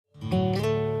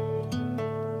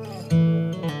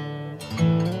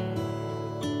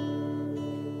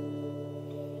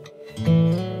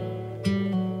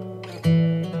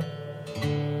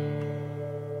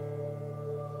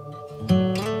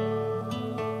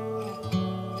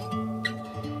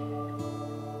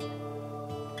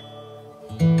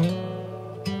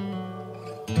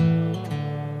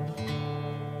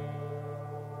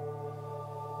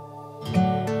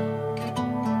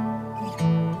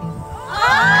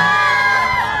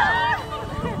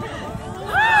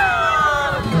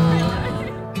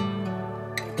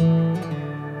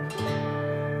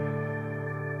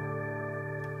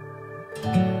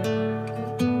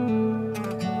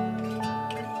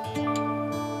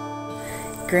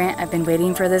Grant, I've been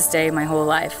waiting for this day my whole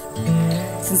life.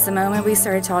 Since the moment we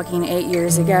started talking 8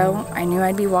 years ago, I knew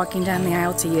I'd be walking down the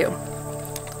aisle to you.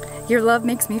 Your love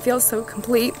makes me feel so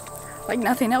complete, like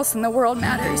nothing else in the world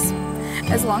matters,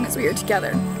 as long as we are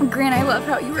together. Grant, I love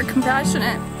how you are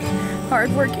compassionate,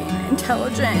 hardworking,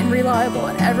 intelligent, and reliable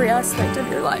in every aspect of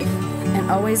your life.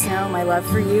 And always know my love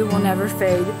for you will never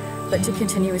fade, but to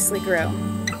continuously grow.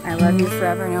 I love you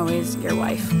forever and always, your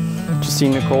wife.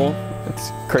 Justine, Nicole,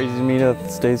 it's crazy to me that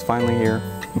this day's finally here.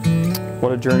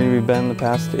 What a journey we've been the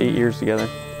past 8 years together.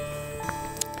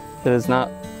 It has not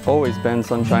always been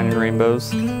sunshine and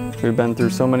rainbows. We've been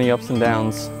through so many ups and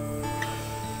downs.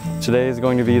 Today is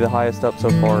going to be the highest up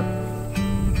so far.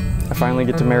 I finally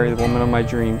get to marry the woman of my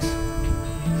dreams.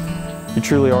 You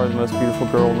truly are the most beautiful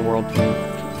girl in the world to me.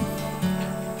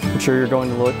 I'm sure you're going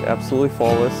to look absolutely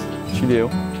flawless, which you do.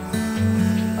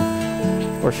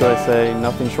 Or should I say,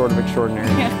 nothing short of extraordinary.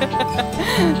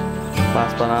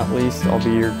 Last but not least, I'll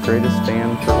be your greatest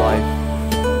fan for life.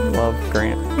 Love,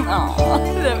 Grant. Aw,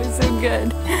 that was so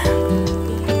good.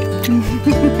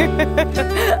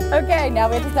 Okay, now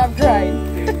we have to stop crying.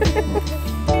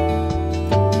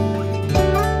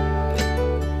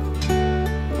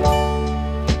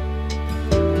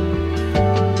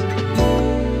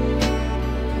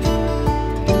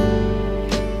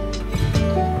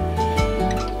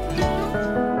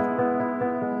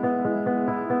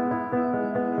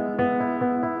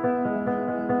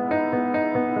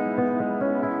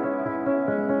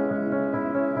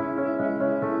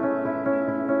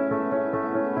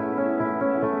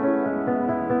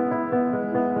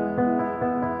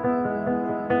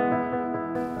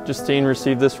 Justine,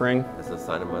 receive this ring as a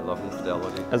sign of my love and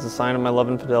fidelity. as a sign of my love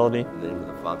and fidelity. In the name of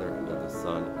the Father, and of the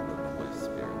Son, and of the Holy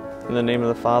Spirit. In the name of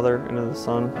the Father, and of the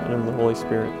Son, and of the Holy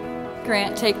Spirit.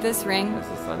 Grant, take this ring As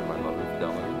a sign of my love and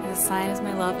fidelity. as a sign of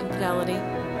my love and fidelity. In the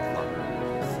name of the Father, and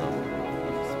of the Son, and of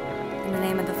the Holy Spirit. In the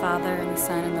name of the Father, and the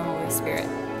Son, and the Holy Spirit.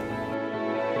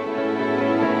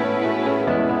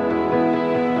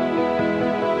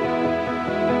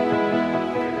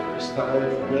 First time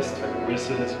for Mr. and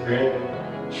Mrs.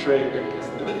 Grant Schrader.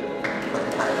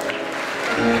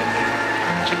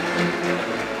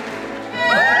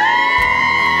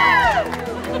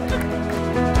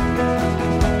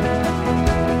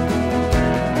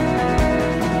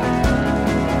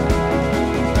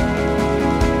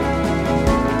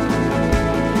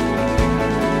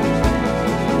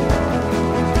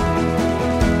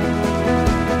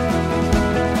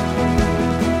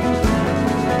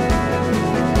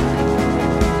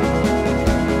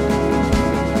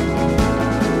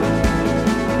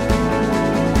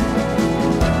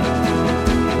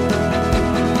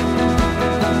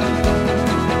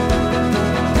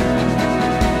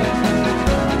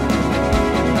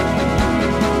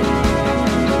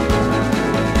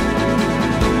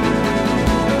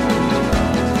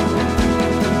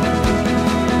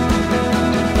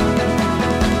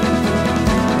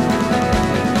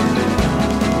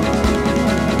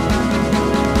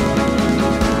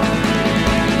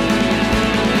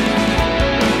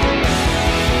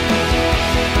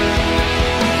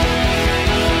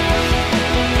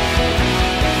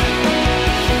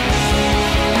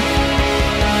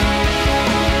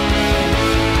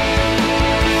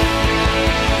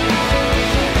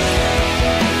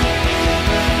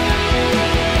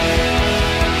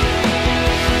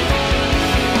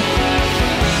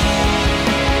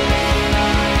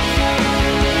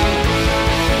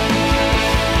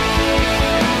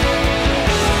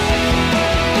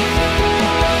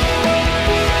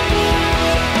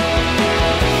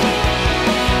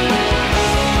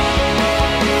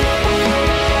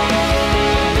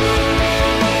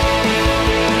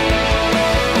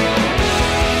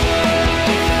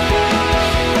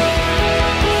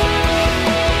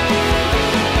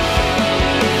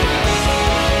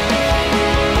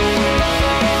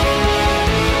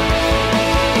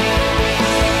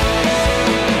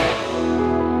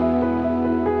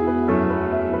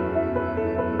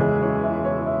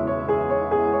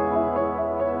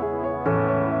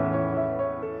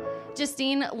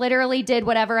 Justine literally did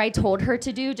whatever I told her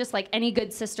to do, just like any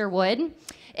good sister would.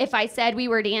 If I said we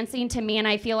were dancing to Me and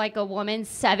I Feel Like a Woman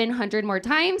 700 more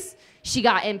times, she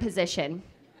got in position.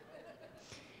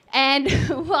 And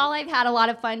while I've had a lot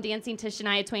of fun dancing to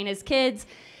Shania Twain as kids,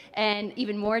 and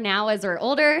even more now as we're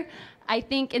older, I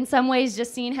think in some ways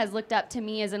Justine has looked up to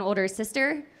me as an older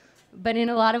sister, but in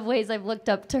a lot of ways I've looked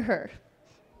up to her.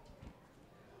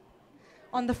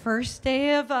 On the first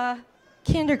day of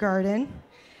kindergarten,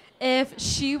 if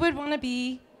she would want to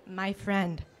be my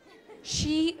friend,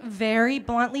 she very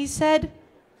bluntly said,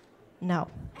 no.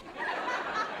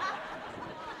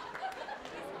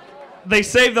 They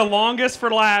saved the longest for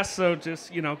last, so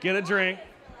just, get a drink.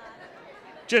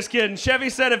 Just kidding. Chevy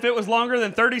said if it was longer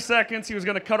than 30 seconds, he was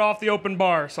going to cut off the open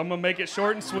bar, so I'm going to make it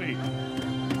short and sweet.